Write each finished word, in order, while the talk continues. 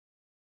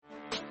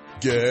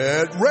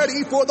Get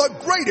ready for the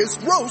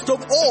greatest roast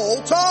of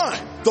all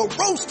time. The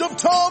Roast of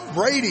Tom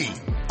Brady.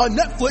 A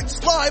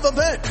Netflix live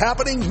event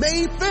happening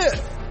May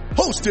 5th.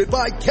 Hosted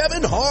by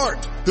Kevin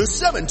Hart. The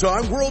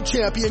 7-time world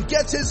champion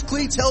gets his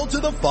cleats held to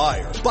the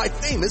fire by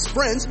famous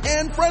friends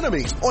and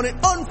frenemies on an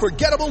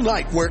unforgettable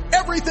night where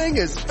everything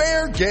is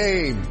fair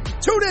game.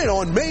 Tune in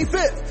on May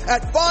 5th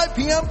at 5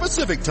 p.m.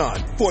 Pacific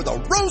time for the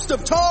Roast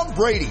of Tom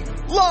Brady.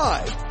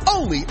 Live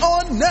only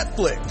on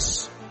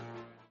Netflix.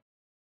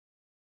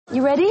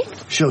 You ready?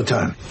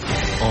 Showtime.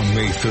 On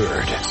May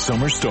 3rd,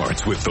 summer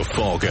starts with The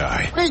Fall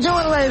Guy. What are you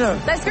doing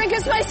later? Let's drink a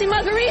spicy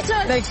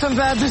margarita. Make some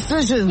bad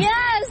decisions.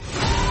 Yes.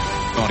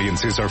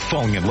 Audiences are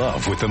falling in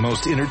love with the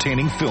most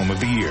entertaining film of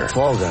the year.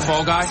 Fall Guy.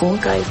 Fall Guy? Fall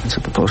Guy. That's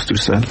what the poster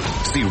said.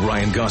 See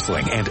Ryan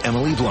Gosling and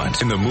Emily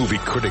Blunt in the movie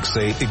critics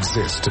say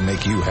exists to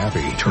make you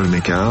happy. Trying to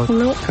make it out?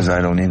 Nope. Because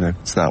I don't either.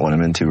 It's not what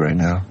I'm into right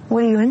now.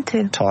 What are you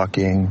into?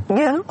 Talking.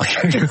 Yeah.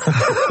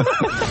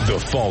 The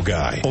Fall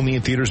Guy. Only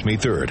in theaters May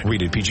 3rd.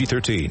 Rated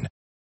PG-13.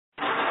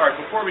 All right,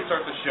 before we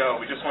start the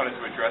show, we just wanted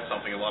to address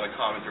something a lot of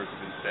commenters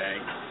have been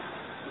saying.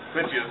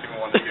 Quincy doesn't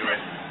even want to do it.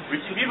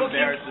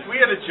 We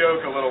had a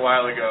joke a little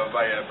while ago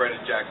by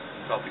Brendan Jackson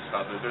from Celtics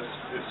about that this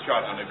is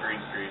shot on a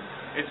green screen.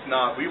 It's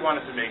not. We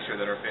wanted to make sure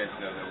that our fans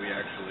know that we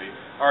actually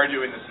are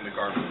doing this in the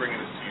garden. We're bringing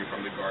this to you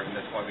from the garden.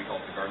 That's why we call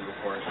it the garden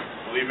before.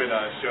 We'll even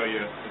show you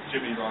with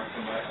Jimmy rocks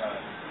on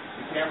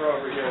the camera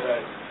over here,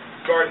 that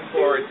garden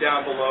floor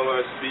down below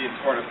us being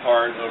torn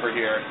apart over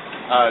here.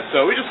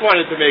 So we just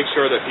wanted to make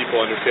sure that people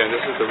understand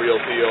this is the real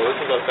deal,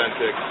 this is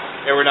authentic,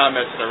 and we're not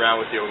messing around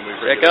with you when we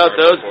bring Check out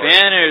those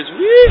banners.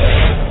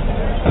 Woo!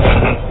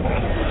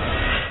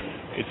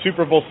 It's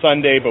Super Bowl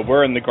Sunday, but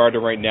we're in the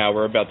garden right now.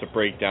 We're about to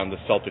break down the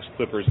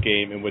Celtics-Clippers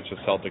game in which the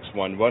Celtics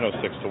won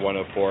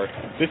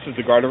 106-104. This is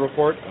the Garden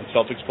Report on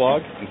Celtics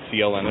Blog and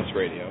CLNS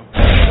Radio.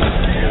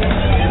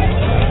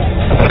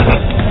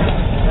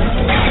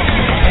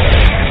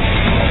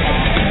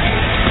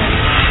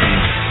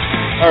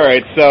 All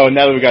right, so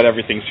now that we got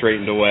everything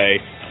straightened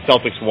away,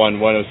 Celtics won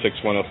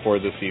 106-104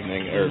 this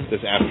evening, or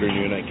this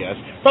afternoon, I guess.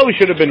 Probably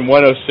should have been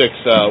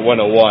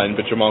 106-101,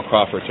 but Jamal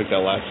Crawford took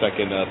that last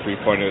second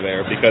three-pointer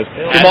there because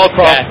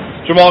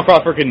Jamal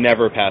Crawford can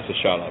never pass a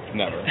shot up,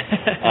 never.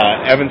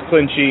 Evans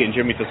Clinchie and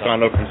Jimmy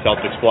Toscano from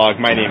Celtics Blog.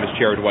 My name is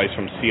Jared Weiss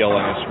from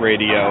CLNS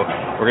Radio.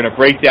 We're going to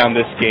break down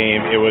this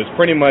game. It was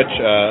pretty much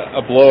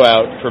a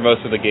blowout for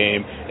most of the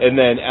game, and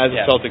then as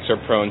the Celtics are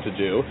prone to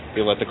do,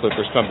 they let the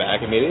Clippers come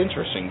back and made it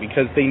interesting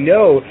because they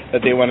know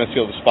that they want to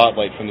steal the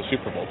spotlight from the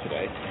Super Bowl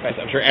today. Right.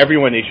 I'm sure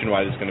everyone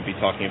nationwide is going to be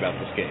talking about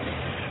this game.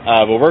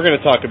 But we're going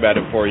to talk about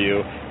it for you.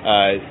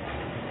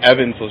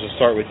 Evans, let's just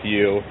start with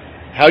you.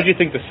 How did you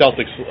think the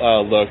Celtics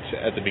looked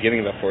at the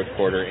beginning of the fourth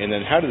quarter, and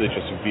then how did it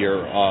just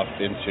veer off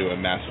into a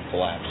massive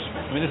collapse?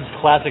 I mean, this is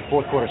classic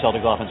fourth quarter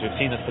Celtics offense. We've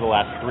seen this for the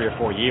last 3 or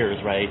 4 years,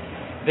 right?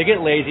 They get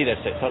lazy. They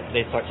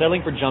start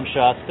settling for jump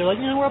shots. They're like,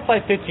 we're up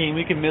by 15.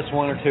 We can miss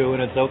 1 or 2,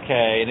 and it's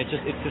okay. And it's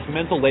this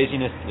mental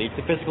laziness leads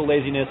to physical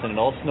laziness, and it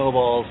all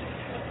snowballs.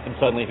 And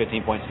suddenly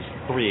 15 points is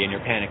 3, and you're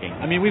panicking.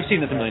 I mean, we've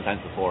seen this a million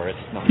times before. It's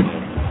nothing new.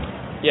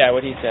 Yeah,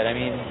 what he said. I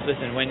mean,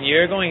 listen, when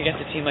you're going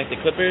against a team like the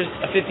Clippers,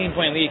 a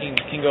 15-point lead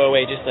can go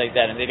away just like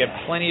that. And they got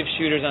plenty of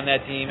shooters on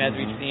that team, as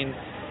we've seen,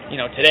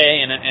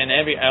 today and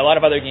a lot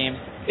of other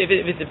games. If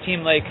it's a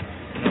team like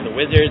the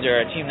Wizards or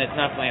a team that's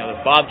not playing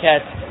with the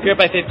Bobcats, if you're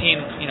up by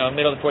 15,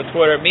 middle of the fourth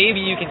quarter, maybe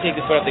you can take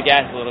the foot off the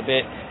gas a little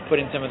bit, put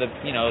in some of the,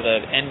 the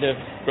end of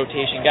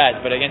rotation guys.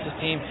 But against this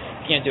team,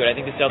 you can't do it. I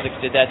think the Celtics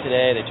did that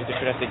today. They took the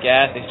foot off the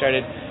gas. They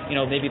started,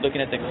 maybe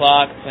looking at the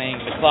clock, playing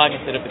the clock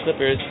instead of the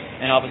Clippers,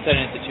 and all of a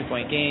sudden it's a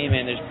 2-point game,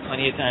 and there's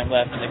plenty of time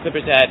left. And the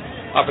Clippers had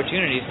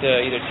opportunities to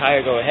either tie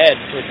or go ahead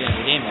towards the end of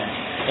the game there.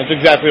 That's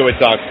exactly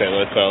what Doc said.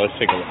 Let's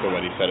take a look at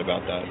what he said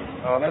about that.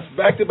 That's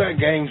back-to-back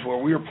games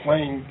where we were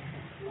playing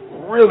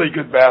really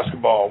good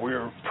basketball. We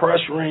were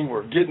pressuring,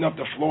 we're getting up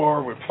the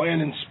floor, we're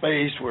playing in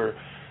space,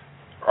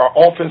 our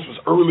offense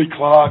was early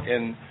clock,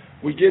 and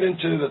we get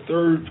into the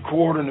third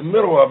quarter in the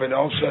middle of it, and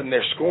all of a sudden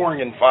they're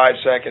scoring in 5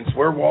 seconds.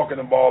 We're walking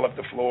the ball up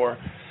the floor.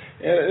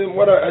 And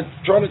what I'm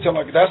trying to tell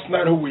you, that's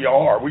not who we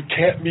are. We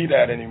can't be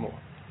that anymore.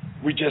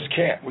 We just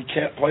can't. We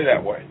can't play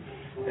that way.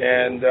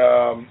 And,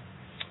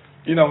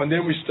 and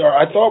then we start.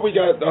 I thought we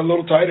got a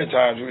little tight at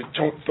times. We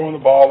were throwing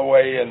the ball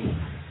away, and,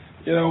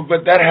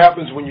 but that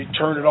happens when you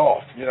turn it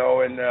off,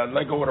 and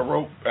let go of the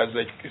rope, as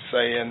they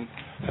say. And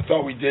I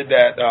thought we did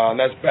that, and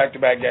that's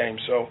back-to-back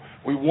games. So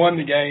we won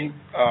the game.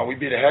 We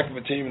beat a heck of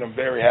a team, and I'm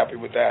very happy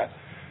with that.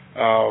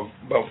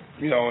 But,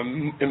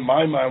 in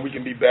my mind, we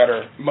can be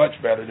better, much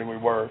better than we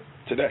were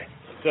today.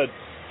 So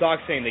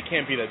Doc's saying they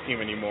can't be that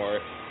team anymore.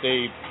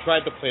 They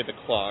tried to play the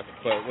clock,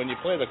 but when you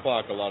play the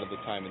clock a lot of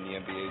the time in the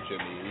NBA,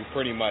 Jimmy, you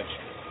pretty much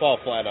fall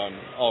flat on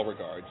all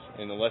regards.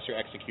 And unless you're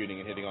executing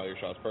and hitting all your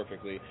shots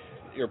perfectly,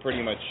 you're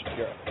going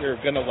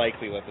to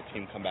likely let the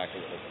team come back a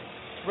little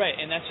bit. Right,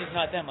 and that's just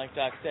not them, like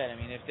Doc said. I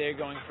mean, if they're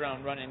going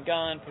from run and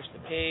gun, push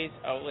the pace,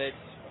 outlets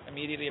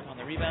immediately upon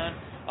the rebound,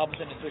 all of a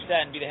sudden to switch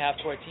that and be the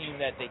half-court team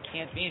that they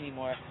can't be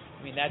anymore,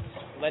 I mean, that's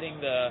letting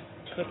the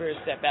Clippers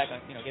get back on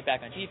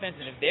defense,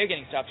 and if they're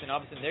getting stops, then all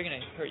of a sudden they're going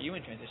to hurt you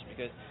in transition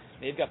because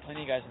they've got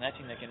plenty of guys on that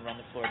team that can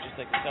run the floor just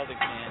like the Celtics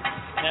can.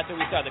 And that's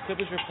what we saw. The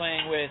Clippers were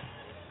playing with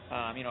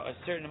a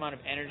certain amount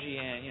of energy,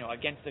 and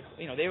against the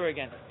they were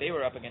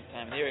up against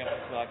time, and they were against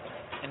the clock,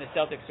 and the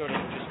Celtics sort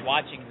of just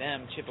watching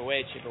them chip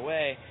away,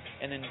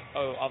 and then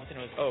all of a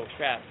sudden it was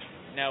crap.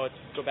 Now let's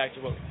go back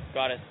to what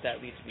got us that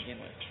lead to begin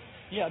with.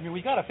 Yeah, I mean,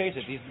 we got to face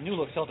it. These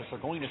new-look Celtics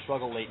are going to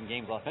struggle late in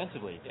games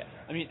offensively. Yeah.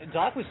 I mean,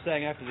 Doc was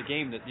saying after the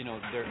game that,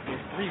 their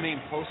three main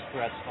post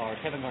threats are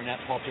Kevin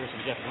Garnett, Paul Pierce,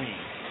 and Jeff Green.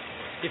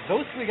 If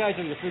those three guys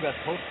are your three best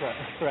post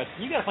threats,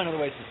 you got to find other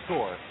ways to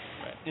score.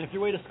 Right. And if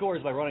your way to score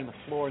is by running the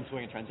floor and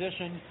swinging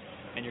transition,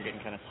 and you're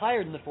getting kind of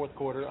tired in the fourth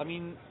quarter, I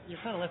mean,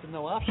 you're kind of left with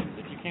no options.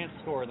 If you can't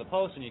score in the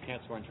post and you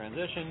can't score in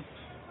transition,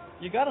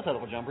 you got to settle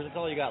for jumpers. It's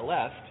all you got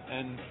left.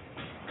 And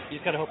you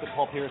just got to hope that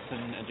Paul Pierce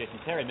and Jason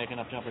Terry make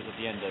enough jumpers at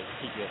the end to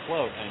keep you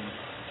afloat. And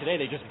today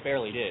they just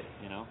barely did,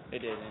 They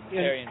did, and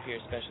Terry and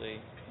Pierce especially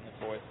in the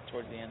fourth,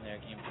 towards the end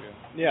there, came through.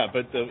 Yeah,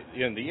 but the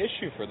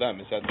issue for them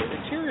is that their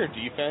interior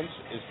defense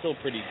is still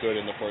pretty good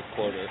in the fourth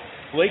quarter.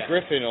 Blake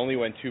Griffin only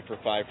went 2 for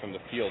 5 from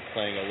the field,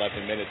 playing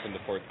 11 minutes in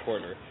the fourth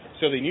quarter.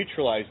 So they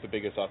neutralized the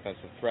biggest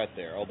offensive threat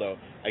there. Although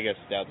I guess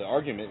now the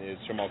argument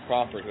is Jamal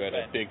Crawford, who had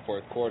a big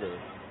fourth quarter,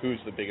 who's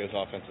the biggest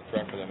offensive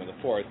threat for them in the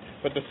fourth.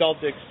 But the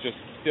Celtics just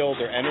still,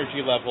 their energy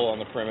level on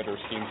the perimeter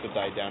seems to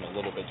die down a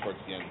little bit towards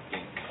the end of the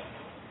game.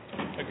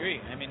 Agree.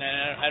 I mean,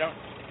 I don't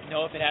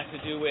know if it has to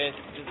do with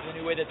the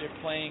new way that they're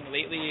playing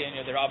lately, and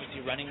they're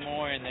obviously running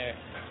more, and they're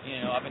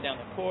up and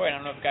down the court. I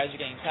don't know if guys are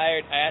getting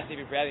tired. I asked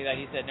Avery Bradley that.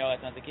 He said no,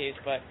 that's not the case.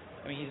 But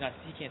I mean,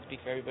 he can't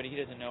speak for everybody. He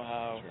doesn't know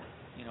how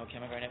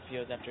Kevin Garnett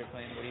feels after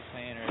playing what he's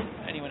playing, or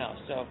anyone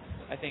else. So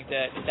I think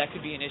that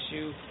could be an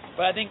issue.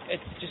 But I think it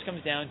just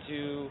comes down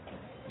to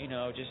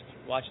just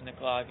watching the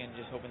clock and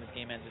just hoping this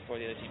game ends before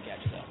the other team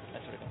catches up.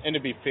 That's what it comes. And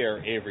to be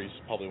fair, Avery's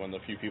probably one of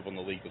the few people in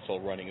the league that's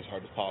still running as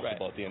hard as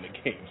possible at the end of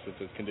games, since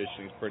his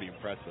conditioning is pretty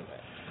impressive.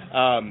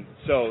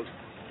 So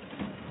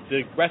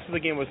the rest of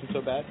the game wasn't so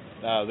bad.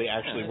 They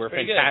actually were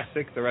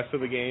fantastic the rest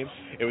of the game.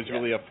 It was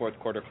really a fourth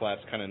quarter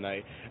collapse kind of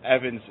night.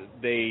 Evans,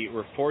 they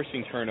were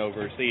forcing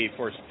turnovers. They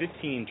forced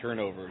 15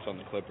 turnovers on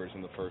the Clippers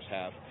in the first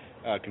half.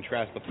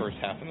 Contrast the first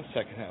half and the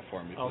second half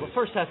for me, please. The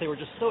first half they were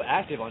just so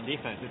active on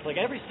defense. It's like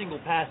every single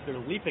pass they're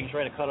leaping,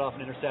 trying to cut off and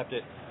intercept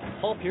it.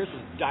 Paul Pierce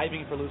was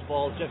diving for loose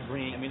balls. Jeff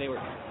Green, I mean, they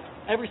were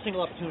every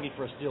single opportunity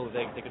for a steal that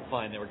they could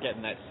find, they were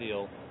getting that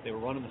steal. They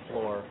were running the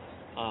floor.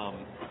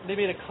 They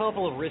made a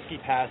couple of risky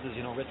passes,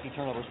 risky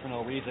turnovers for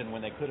no reason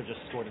when they could have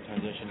just scored in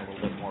transition a little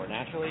bit more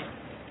naturally.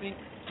 I mean,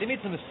 they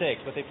made some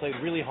mistakes, but they played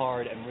really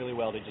hard and really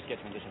well to just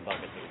get transition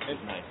buckets. It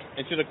was nice.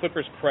 And to the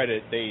Clippers'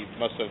 credit, they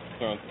must have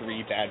thrown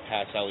 3 bad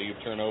pass alley-oop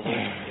turnovers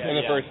in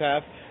the first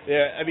half.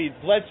 Yeah, I mean,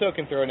 Bledsoe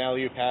can throw an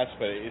alley-oop pass,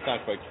 but it's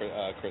not quite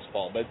Chris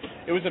Paul. But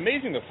it was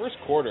amazing the first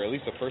quarter, at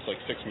least the first 6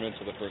 minutes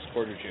of the first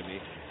quarter, Jimmy.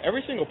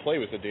 Every single play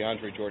was a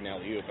DeAndre Jordan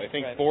alley-oop. I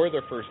think 4 of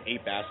their first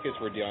 8 baskets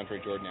were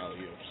DeAndre Jordan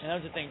alley-oops. And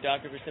that was the thing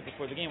Doc Rivers said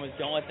before the game was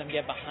don't let them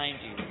get behind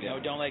you.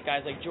 Don't let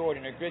guys like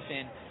Jordan or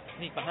Griffin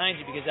sneak behind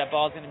you because that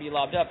ball's going to be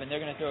lobbed up and they're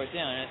going to throw it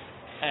down.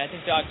 And I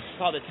think Doc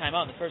called a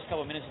timeout in the first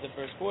couple of minutes of the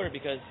first quarter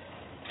because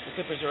the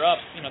Clippers are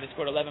up. They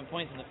scored 11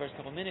 points in the first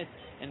couple of minutes,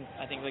 and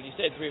I think, like you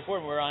said, 3 or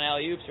 4 were on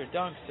alley-oops or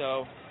dunks.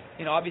 So,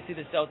 obviously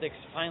the Celtics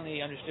finally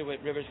understood what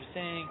Rivers was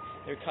saying.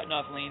 They were cutting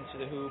off lanes to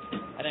the hoop.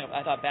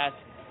 I thought Bass,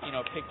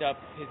 picked up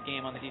his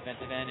game on the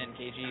defensive end, and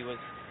KG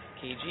was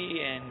KG.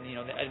 And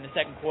in the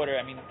second quarter,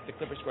 I mean, the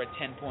Clippers scored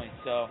 10 points.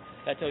 So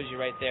that tells you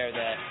right there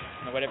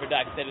that whatever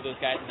Doc said to those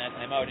guys in that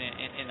timeout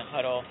in the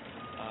huddle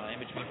in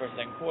between first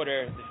and second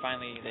quarter,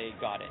 finally they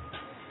got it.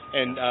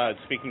 And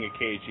speaking of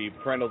KG,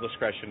 parental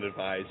discretion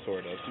advised,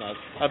 sort of.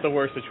 Not the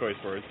worst of choice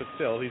words, but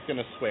still, he's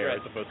going to swear as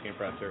a post-game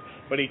presser.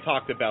 But he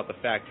talked about the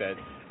fact that,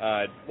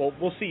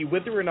 we'll see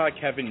whether or not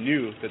Kevin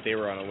knew that they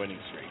were on a winning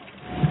streak.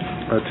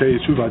 I'll tell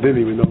you the truth, I didn't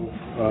even know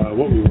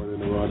what we were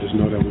in the row. I just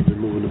know that we've been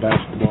moving the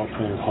basketball,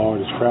 playing hard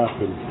as crap,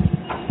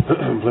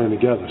 and playing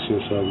together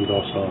since we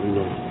lost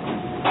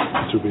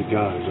the 2 big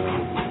guys.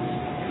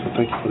 So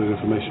thank you for that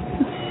information.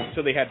 So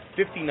they had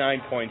 59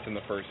 points in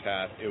the first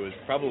half. It was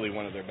probably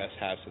one of their best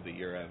halves of the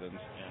year, Evans.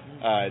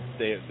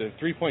 The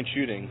three-point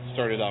shooting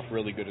started off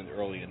really good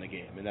early in the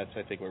game, and that's,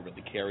 I think, what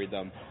really carried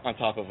them, on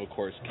top of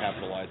course,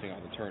 capitalizing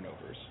on the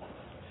turnovers.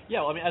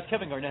 Yeah, well, I mean, as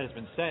Kevin Garnett has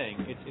been saying,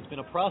 it's been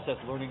a process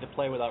learning to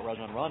play without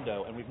Rajon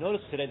Rondo, and we've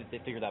noticed today that they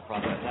figured that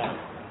process out.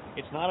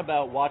 It's not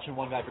about watching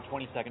one guy for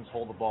 20 seconds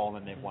hold the ball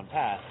and then make one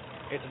pass.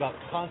 It's about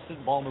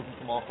constant ball movement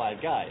from all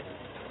 5 guys.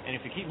 And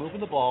if you keep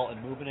moving the ball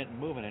and moving it,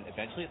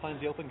 eventually it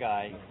finds the open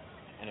guy,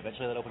 and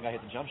eventually that open guy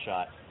hits a jump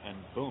shot, and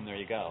boom, there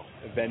you go.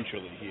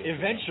 Eventually.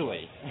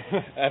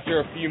 After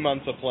a few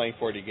months of playing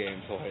 40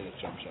 games, he'll hit a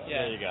jump shot.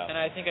 Yeah, there you go. And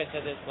I think I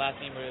said this the last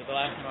time I was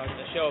on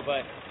the show,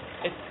 but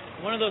it's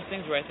one of those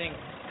things where I think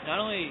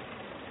not only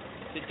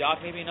did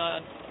Doc maybe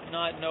not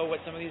know what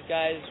some of these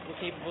guys were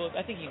capable of,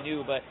 I think he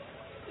knew, but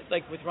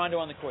like with Rondo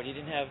on the court, he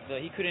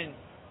couldn't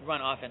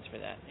run offense for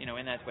that, in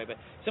that way. But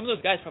some of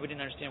those guys probably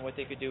didn't understand what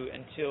they could do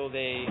until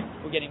they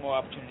were getting more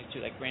opportunities too.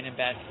 Like Brandon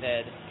Bass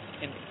said,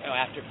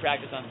 after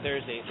practice on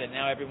Thursday, that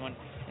now everyone,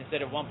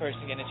 instead of one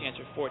person getting a chance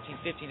for 14,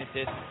 15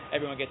 assists,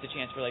 everyone gets a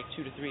chance for like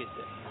 2 to 3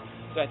 assists.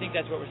 So I think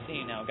that's what we're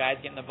seeing now. Guys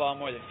getting the ball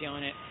more, they're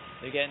feeling it.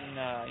 They're getting,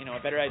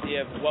 a better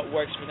idea of what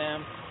works for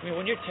them. I mean,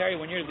 when you're Terry,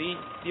 when you're Lee,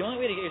 the only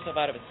way to get yourself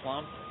out of a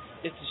slump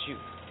is to shoot.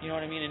 You know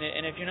what I mean?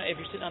 And if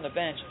you're sitting on the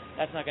bench,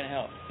 that's not going to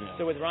help. Yeah.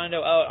 So with Rondo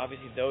out,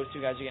 obviously those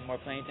two guys are getting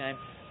more playing time.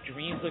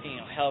 Dream's looking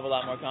a hell of a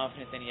lot more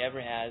confident than he ever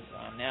has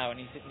now,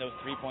 and he's hitting those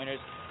 3-pointers.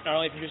 Not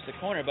only from just the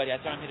corner, but I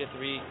saw him hit a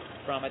 3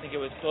 from, I think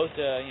it was close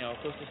to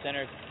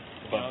center.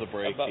 Above the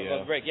break,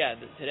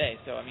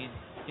 today. So I mean,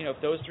 if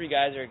those 3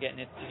 guys are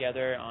getting it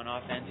together on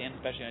offense and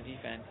especially on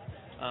defense,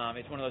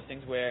 it's one of those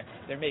things where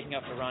they're making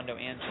up for Rondo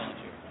and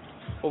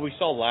Sillinger. Well, we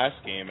saw last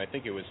game, I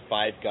think it was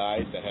 5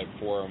 guys that had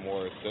 4 or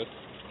more assists.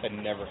 That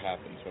never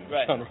happens when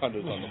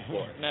Rondo's on the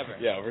floor. Never.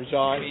 Yeah,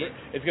 Rajon.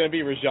 It's going to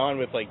be Rajon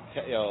with 12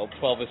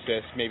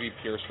 assists, maybe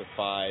Pierce with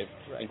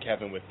 5, and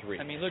Kevin with 3.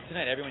 I mean, look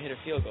tonight, everyone hit a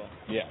field goal.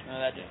 Yeah.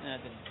 That didn't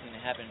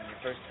happen in the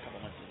first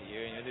couple months of the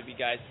year. There'd be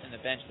guys in the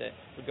bench that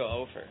would go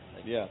over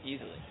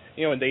easily.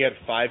 And they had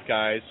 5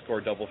 guys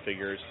score double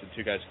figures,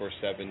 2 guys score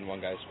 7, 1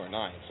 guy score 9.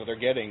 So they're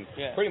getting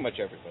pretty much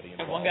everybody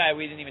involved. And one guy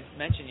we didn't even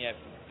mention yet,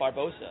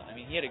 Barbosa. I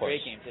mean, he had a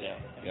great game today.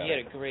 He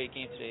had a great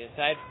game today.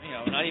 Aside,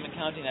 not even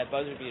counting that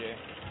buzzer beater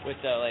with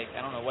I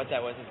don't know what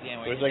that was at the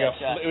end. It was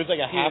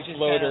like a half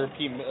floater,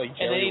 like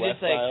Jerry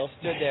West style. And then he just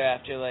stood there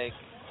after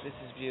this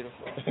is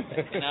beautiful.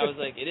 And I was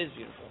like, it is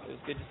beautiful. It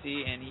was good to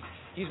see, and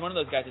he's one of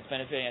those guys that's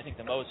benefiting, I think,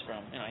 the most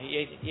from. He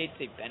hates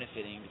to say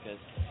benefiting because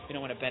you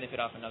don't want to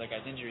benefit off another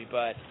guy's injury,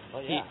 but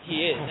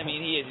he is. I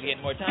mean, he is. He's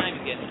getting more time.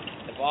 He's getting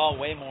the ball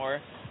way more,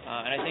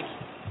 and I think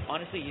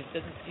honestly, he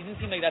doesn't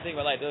seem like that big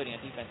of a liability on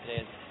defense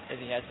today as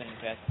he has been in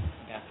past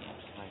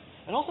games.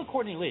 And also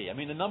Courtney Lee. I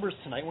mean, the numbers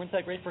tonight weren't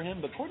that great for him,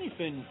 but Courtney's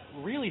been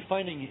really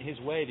finding his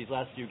way these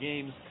last few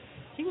games.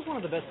 He was one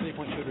of the best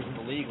three-point shooters in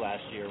the league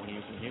last year when he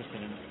was in Houston,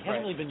 and he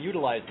hasn't really been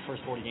utilized the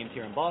first 40 games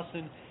here in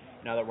Boston.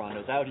 Now that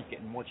Rondo's out, he's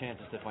getting more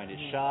chances to find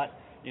his shot.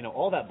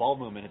 All that ball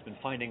movement has been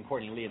finding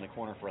Courtney Lee in the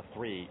corner for a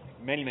 3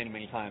 many, many,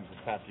 many times this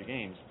past few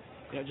games.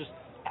 Just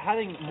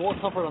having more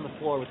comfort on the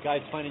floor with guys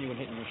finding you and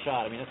hitting your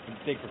shot, I mean, that's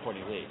been big for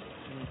Courtney Lee.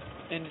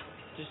 And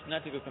just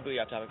not to go completely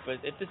off topic, but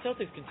if the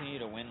Celtics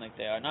continue to win like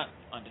they are, not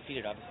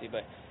undefeated obviously,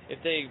 but if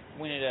they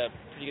win at a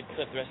pretty good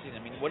clip the rest of the season,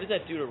 I mean, what does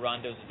that do to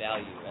Rondo's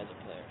value as a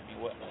player? I mean,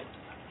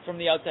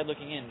 from the outside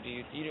looking in,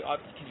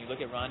 can you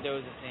look at Rondo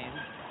as the same?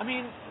 I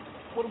mean,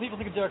 what do people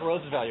think of Derrick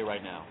Rose's value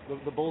right now?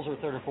 The Bulls are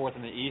 3rd or 4th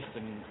in the East,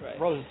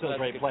 and Rose is still a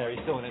great player.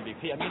 He's still an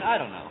MVP. I mean,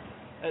 I don't know.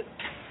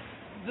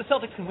 The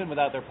Celtics can win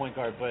without their point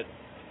guard, but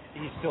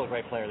he's still a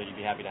great player that you'd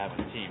be happy to have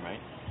on the team,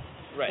 right?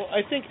 Right. Well,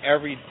 I think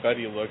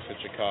everybody looks at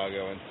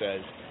Chicago and says,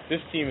 this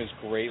team is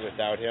great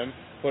without him.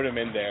 Put him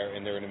in there,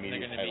 and they're an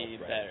immediate title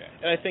threat.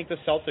 And I think the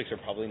Celtics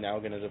are probably now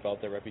going to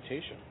develop their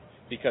reputation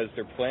because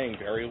they're playing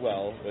very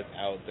well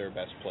without their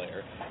best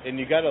player. And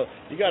you gotta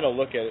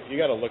look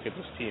at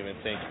this team and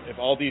think, if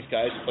all these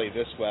guys play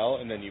this well,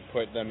 and then you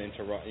put them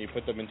into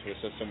a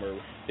system where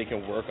they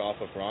can work off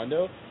of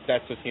Rondo,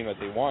 that's the team that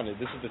they wanted.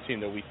 This is the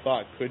team that we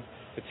thought could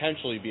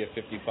potentially be a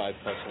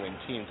 55-plus win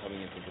team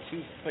coming into the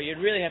season. But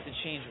you'd really have to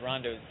change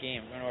Rondo's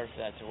game in order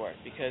for that to work,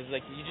 because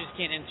you just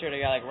can't insert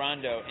a guy like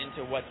Rondo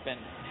into what's been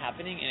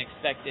happening and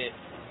expect it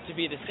to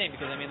be the same.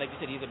 Because I mean, like you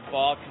said, he's a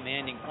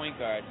ball-commanding point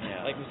guard.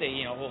 Yeah. Like we say,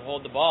 he'll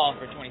hold the ball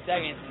for 20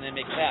 seconds and then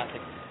make a pass.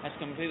 That's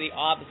completely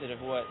opposite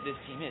of what this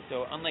team is.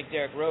 So unlike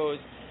Derrick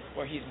Rose,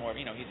 where he's more,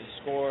 he's a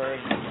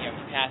scorer,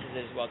 he passes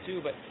it as well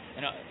too. But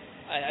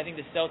I think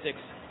the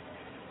Celtics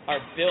are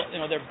built.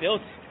 They're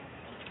built.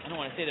 I don't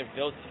want to say they're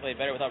built to play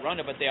better without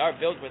Rondo, but they are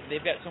built with.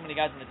 They've got so many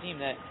guys on the team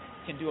that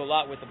can do a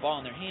lot with the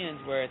ball in their hands.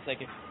 Where it's like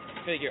I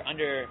feel like you're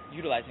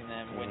underutilizing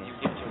them when you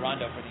give it to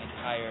Rondo for the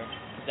entire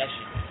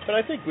possession. But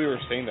I think we were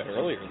saying that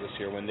earlier this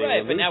year when they were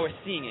losing. But now we're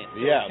seeing it.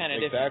 So yeah,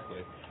 it's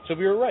exactly. Different. So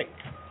we were right.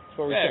 That's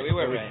what we're saying. We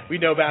were right. We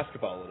know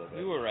basketball a little bit.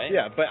 We were right.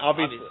 Yeah, but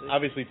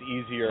obviously it's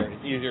easier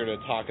to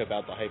talk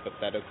about the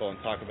hypothetical and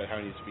talk about how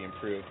it needs to be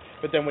improved.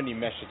 But then when you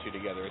mesh the two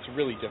together, it's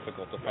really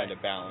difficult to find a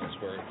balance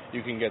where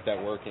you can get that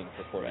working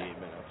for 48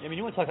 minutes. I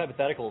mean, you want to talk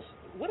hypotheticals.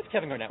 What if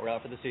Kevin Garnett were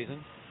out for the season?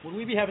 Would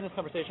we be having this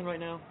conversation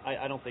right now?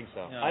 I don't think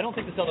so. No. I don't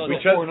think the Celtics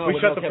we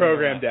shut the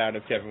program down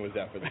if Kevin was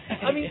out for the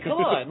season. I mean, come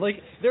on.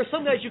 There are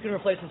some guys you can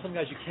replace and some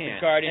guys you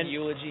can't. The Guardian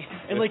eulogy.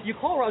 And you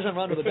call Rajon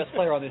Rondo the best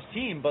player on this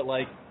team, but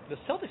the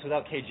Celtics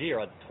without KG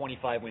are a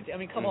 25-win team. I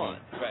mean, come on.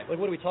 Right.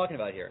 What are we talking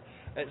about here?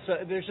 So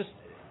there's just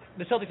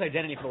the Celtics'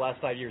 identity for the last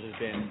 5 years has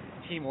been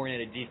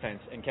team-oriented defense,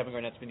 and Kevin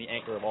Garnett's been the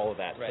anchor of all of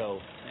that. Right. So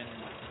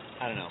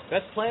I don't know.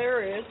 Best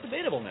player is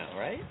debatable now,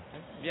 right?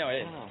 Yeah,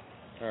 it is.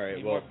 All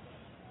right.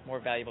 More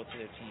valuable to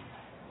their team.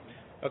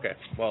 Okay.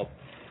 Well,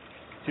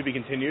 to be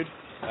continued.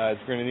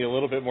 It's going to need a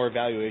little bit more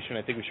evaluation.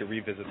 I think we should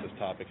revisit this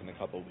topic in a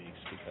couple of weeks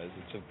because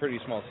it's a pretty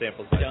small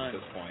sample size at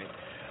this point.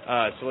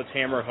 So let's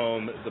hammer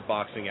home the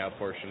boxing out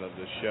portion of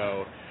the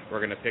show. We're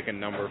going to pick a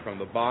number from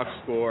the box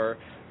score,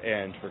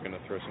 and we're going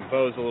to throw some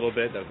bows a little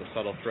bit. That was a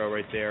subtle throw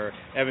right there.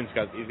 He's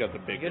got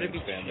the big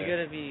wingspan there. You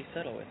got to be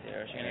subtle with it,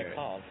 or you're going to get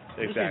called.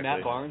 Exactly. Just be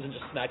Matt Barnes and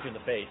just smack you in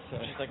the face.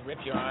 So just like rip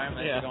your arm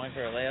as you're going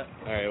for a layup.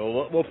 All right.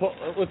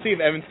 Well, let's see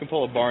if Evans can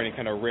pull a Barn and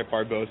kind of rip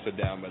Barbosa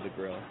down by the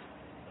grill.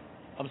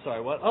 I'm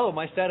sorry, what? Oh,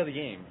 my stat of the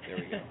game. There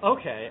we go.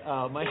 Okay,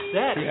 my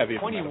stat is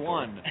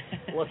 21.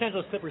 Los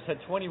Angeles Clippers had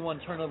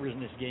 21 turnovers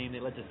in this game. They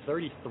led to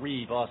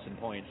 33 Boston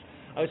points.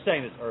 I was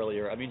saying this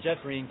earlier. I mean, Jeff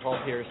Green, Paul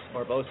Pierce,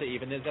 Barbosa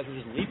even, these guys were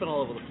just leaping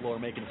all over the floor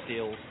making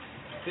steals.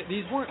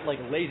 These weren't like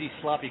lazy,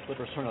 sloppy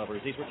Clippers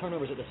turnovers. These were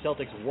turnovers that the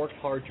Celtics worked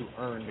hard to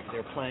earn because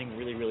they were playing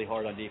really, really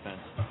hard on defense.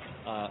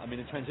 I mean,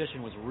 the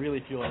transition was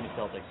really fueling the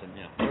Celtics, and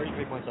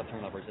 33 points off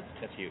turnovers,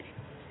 that's huge.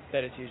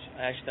 That is huge.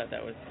 I actually thought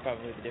that was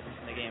probably the difference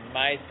in the game.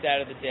 My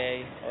stat of the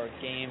day or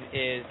game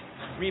is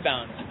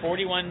rebounds.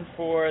 41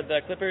 for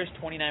the Clippers,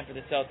 29 for the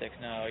Celtics.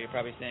 Now, you're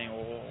probably saying,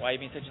 well, why are you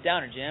being such a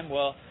downer, Jim?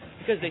 Well,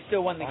 because they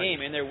still won the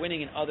game, and they're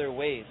winning in other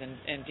ways.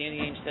 And Danny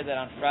Ainge said that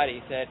on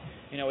Friday. He said,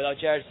 without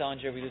Jared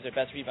Sullinger, we lose our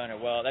best rebounder.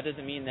 Well, that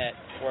doesn't mean that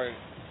we're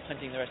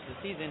hunting the rest of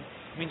the season.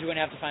 It means we're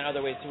going to have to find other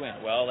ways to win.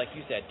 Well, like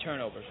you said,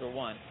 turnovers were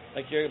one.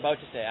 Like you're about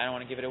to say, I don't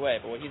want to give it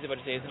away, but what he's about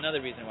to say is another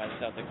reason why the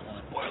Celtics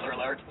won. Spoiler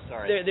alert.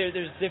 Sorry.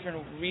 There's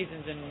different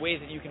reasons and ways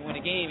that you can win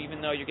a game,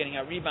 even though you're getting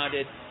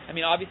out-rebounded. I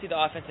mean, obviously the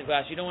offensive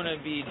glass, you don't want to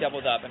be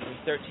doubled up, and it was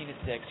 13-6.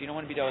 You don't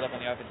want to be doubled up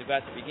on the offensive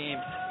glass every game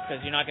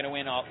because you're not going to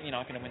win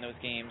those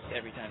games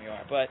every time you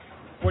are. But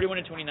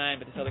 41-29,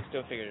 but the Celtics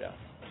still figured it out.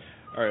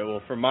 All right,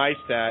 well, for my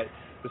stat,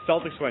 the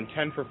Celtics went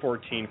 10 for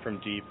 14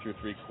 from deep through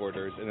three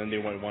quarters, and then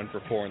they went 1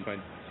 for 4, and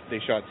they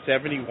shot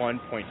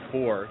 71.4,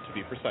 to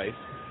be precise,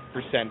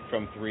 percent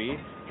from three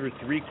through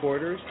three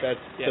quarters.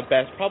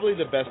 That's probably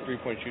the best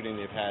three-point shooting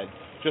they've had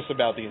just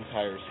about the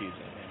entire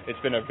season. It's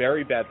been a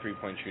very bad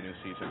three-point shooting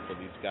season for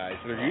these guys.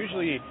 They're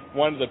usually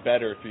one of the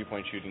better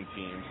three-point shooting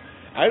teams.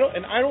 I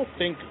don't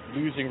think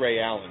losing Ray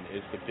Allen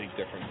is the big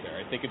difference there.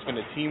 I think it's been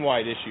a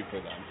team-wide issue for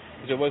them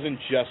because it wasn't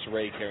just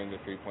Ray carrying the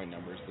three-point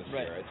numbers this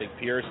year. I think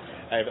Pierce,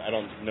 I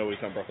don't know his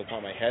number off the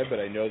top of my head, but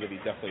I know that he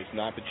definitely has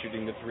not been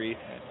shooting the three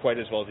quite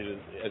as well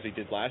as he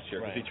did last year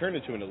because he turned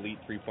into an elite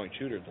three-point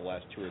shooter the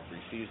last 2 or 3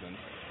 seasons.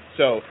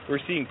 So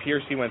we're seeing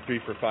Pierce, he went 3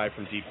 for 5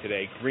 from deep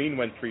today. Green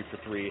went 3 for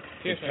 3.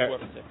 Pierce went 4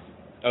 for 6.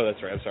 Oh,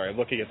 that's right. I'm sorry. I'm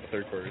looking at the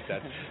third quarter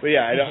stats. But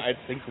yeah, I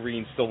think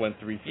Green still went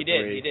 3 for 3.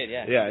 He did,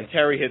 yeah. Yeah, and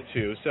Terry hit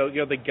 2. So,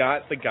 they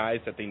got the guys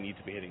that they need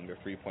to be hitting their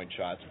three-point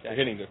shots. They're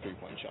hitting their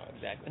three-point shots.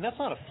 Exactly. And that's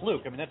not a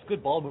fluke. I mean, that's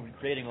good ball movement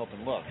creating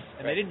open looks.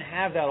 And they didn't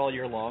have that all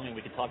year long, and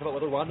we could talk about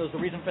whether Rondo's the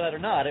reason for that or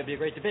not. It'd be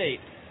a great debate.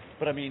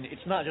 But, I mean,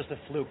 it's not just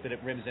a fluke that it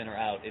rims in or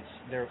out.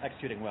 They're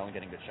executing well and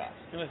getting good shots.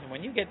 And listen,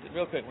 when you get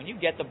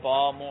the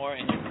ball more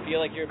and you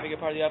feel like you're a bigger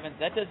part of the offense,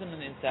 that does something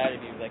inside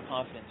of you, like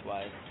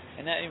confidence-wise.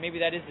 And maybe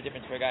that is the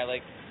difference for a guy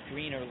like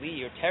Green or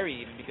Lee or Terry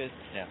even, because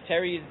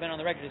Terry has been on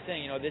the record as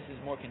saying, this is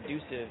more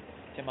conducive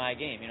to my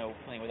game,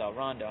 playing without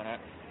Rondo. And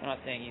I'm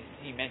not saying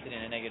he meant it in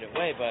a negative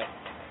way, but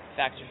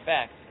facts are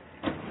facts.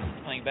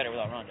 He's playing better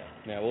without Rondo.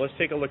 Yeah, well, let's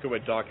take a look at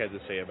what Doc had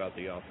to say about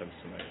the offense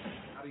tonight.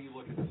 How do you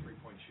look at the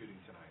three-point shooting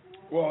tonight?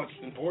 Well, it's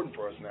important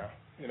for us now.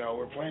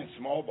 We're playing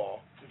small ball.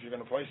 If you're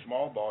going to play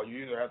small ball,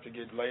 you either have to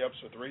get layups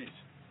or threes.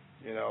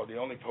 The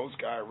only post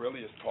guy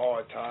really is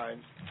Paul at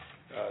times,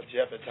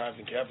 Jeff at times,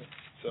 and Kevin.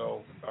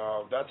 So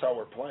that's how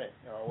we're playing.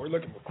 We're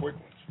looking for quick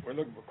ones. We're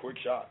looking for quick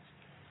shots.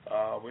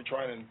 We're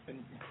trying to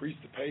increase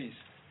the pace,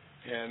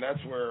 and that's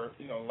where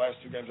the last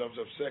 2 games I was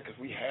upset because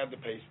we had the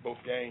pace both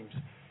games,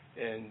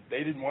 and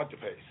they didn't want the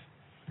pace.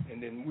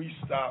 And then we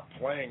stopped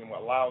playing and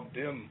allowed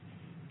them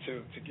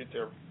to get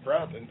their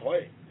breath and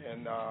play.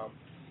 And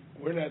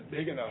we're not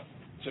big enough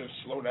to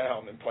slow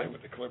down and play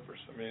with the Clippers.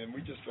 I mean,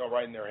 we just fell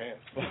right in their hands.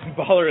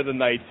 Baller of the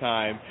night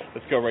time.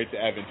 Let's go right to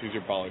Evans. Who's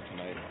your baller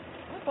tonight?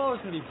 My baller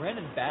is going to be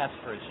Brandon Bass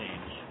for a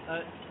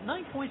change.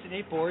 9 points and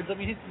 8 boards. I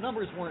mean, his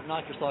numbers weren't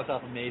knock your socks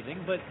off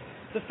amazing, but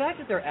the fact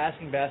that they're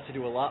asking Bass to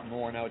do a lot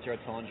more now with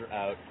Jared Sullinger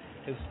out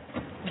is...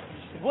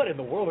 What in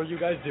the world are you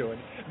guys doing?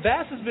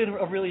 Bass has been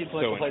a really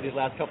influential player these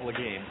last couple of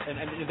games,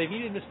 and they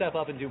need him to step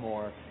up and do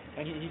more.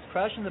 And he's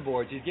crashing the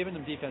boards. He's giving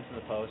them defense in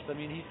the post. I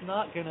mean, he's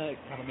not going to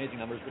have amazing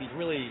numbers, but he's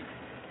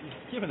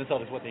giving the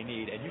Celtics what they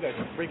need, and you guys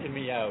are freaking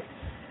me out.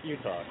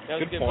 Utah.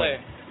 That was a good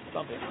player.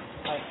 Bump it.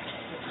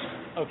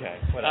 Okay,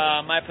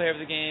 whatever. My player of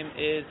the game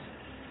is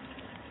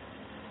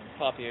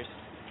Paul Pierce.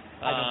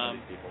 I don't know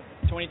these people.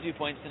 22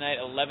 points tonight,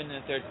 11 in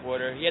the third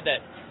quarter. He had that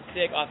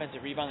sick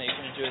offensive rebound that he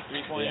turned into a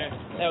three-pointer.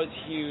 Yeah. That was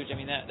huge. I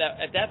mean, that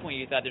at that point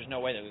you thought there's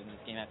no way they're losing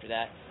this game after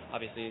that.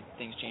 Obviously,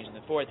 things changed in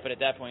the fourth, but at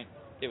that point,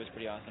 it was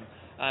pretty awesome.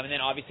 And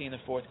then obviously in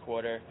the fourth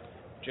quarter,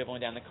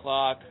 dribbling down the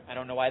clock. I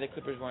don't know why the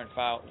Clippers weren't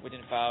fouled. We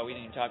didn't foul. We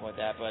didn't even talk about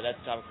that, but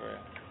that's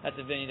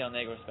a Vinny Del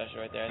Negro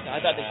special right there.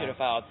 I thought they should have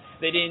fouled.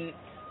 They didn't.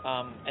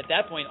 At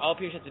that point, all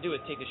Pierce had to do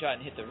was take the shot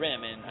and hit the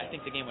rim, and I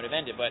think the game would have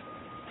ended. But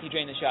he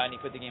drained the shot and he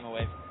put the game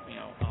away,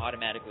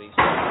 automatically.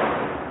 So.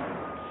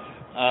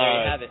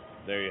 There you have it.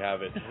 There you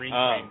have it. Green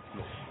screen.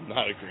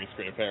 Not a green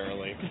screen,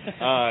 apparently.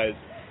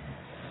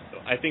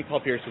 I think Paul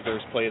Pierce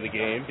deserves play of the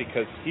game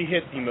because he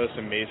hit the most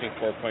amazing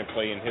 4-point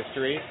play in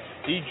history.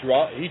 He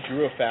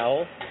drew a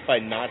foul by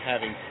not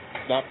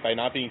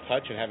being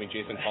touched and having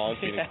Jason Collins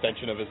be an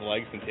extension of his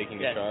legs and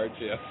taking a charge.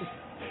 Yeah.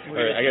 Or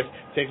I guess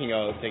taking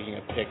a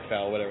pick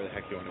foul, whatever the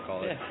heck you want to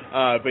call it.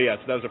 Yeah. But yeah,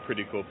 so that was a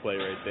pretty cool play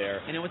right there.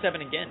 And it almost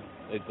happened again.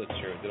 That's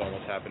true. It did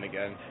almost happen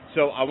again.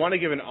 So I want to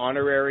give an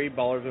honorary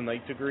Baller of the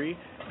Night degree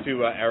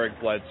to Eric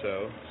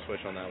Bledsoe. Switch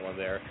on that one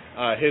there.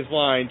 His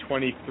line,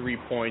 23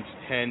 points,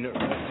 10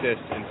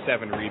 assists, and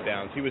 7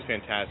 rebounds. He was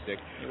fantastic.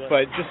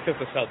 But just because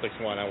the Celtics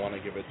won, I want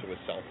to give it to a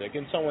Celtic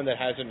and someone that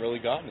hasn't really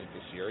gotten it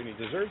this year, and he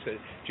deserves it.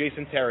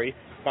 Jason Terry,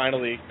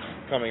 finally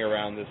coming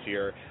around this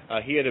year.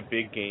 He had a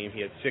big game.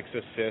 He had 6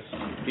 assists.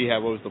 He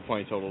had, what was the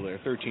point total there?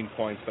 13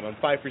 points, but on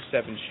 5 for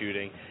 7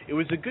 shooting. It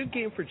was a good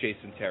game for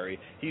Jason Terry.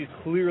 He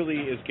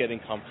clearly is getting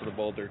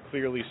comfortable. They're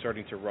clearly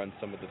starting to run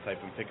some of the type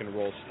of pick and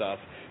roll stuff,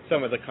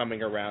 some of the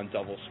coming around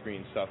double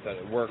screen stuff that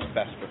it works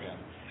best for him.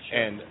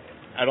 Sure. And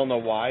I don't know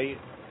why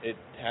it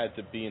had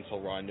to be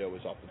until Rondo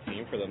was off the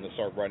team for them to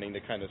start running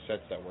the kind of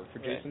sets that work for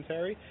Jason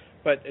Terry,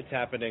 but it's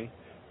happening.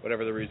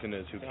 Whatever the reason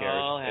is, who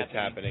cares? It's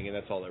happening, and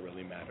that's all that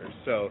really matters.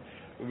 So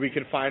we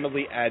can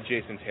finally add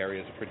Jason Terry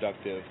as a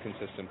productive,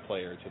 consistent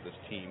player to this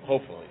team.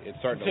 Hopefully, it's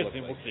starting to look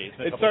like it.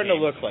 It's starting to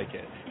look like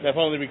it. And if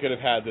only we could have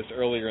had this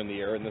earlier in the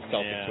year, and the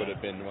Celtics would have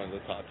been one of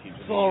the top teams.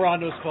 It's all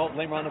Rondo's fault.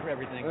 Blame Rondo for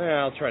everything.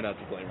 Yeah, I'll try not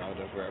to blame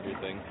Rondo for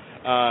everything.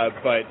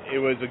 But it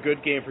was a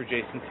good game for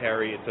Jason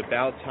Terry. It's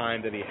about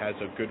time that he has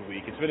a good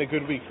week. It's been a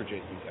good week for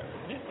Jason Terry.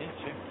 Yeah,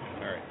 sure.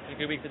 All right. It's a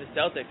good week for the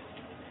Celtics.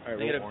 All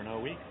right, or no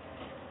week.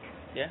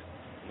 Yeah.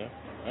 No.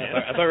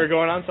 I thought we were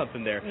going on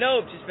something there. No,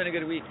 it's just been a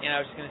good week. And I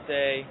was just going to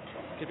say,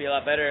 it could be a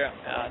lot better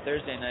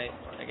Thursday night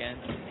again.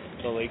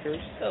 The Lakers?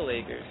 The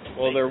Lakers.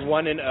 Well, they're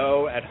 1-0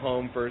 at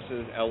home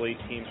versus LA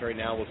teams right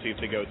now. We'll see if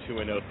they go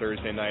 2-0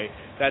 Thursday night.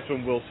 That's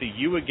when we'll see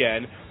you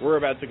again. We're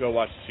about to go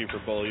watch the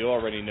Super Bowl. You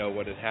already know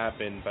what had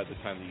happened by the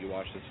time that you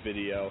watch this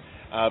video.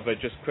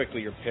 But just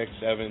quickly, your picks,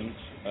 Evans.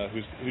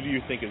 Who do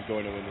you think is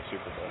going to win the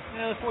Super Bowl?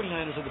 Yeah, the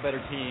 49ers are the better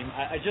team.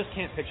 I just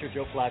can't picture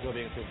Joe Flacco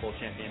being a Super Bowl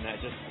champion.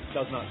 That just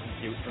does not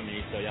compute for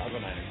me. So yeah, I'll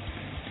go Niners.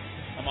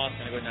 I'm also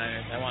going to go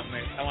Niners. I want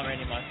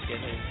Randy Moss to get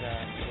his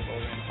Super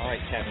Bowl ring. All right,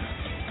 Kevin.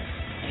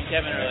 Me and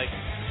Kevin are like,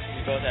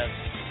 we both have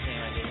the same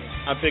idea.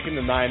 I'm picking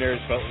the Niners,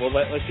 but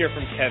let's hear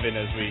from Kevin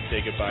as we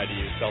say goodbye to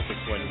you.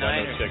 Celtics win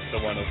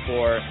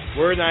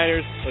 106-104. We're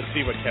Niners. Let's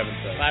see what Kevin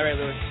says. Bye, Ray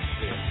Lewis.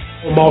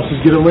 Moss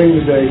is get a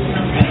ring today.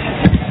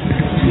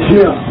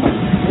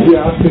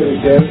 Yeah, I said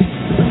it, Kevin.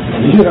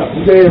 Yeah,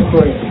 dead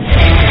friend.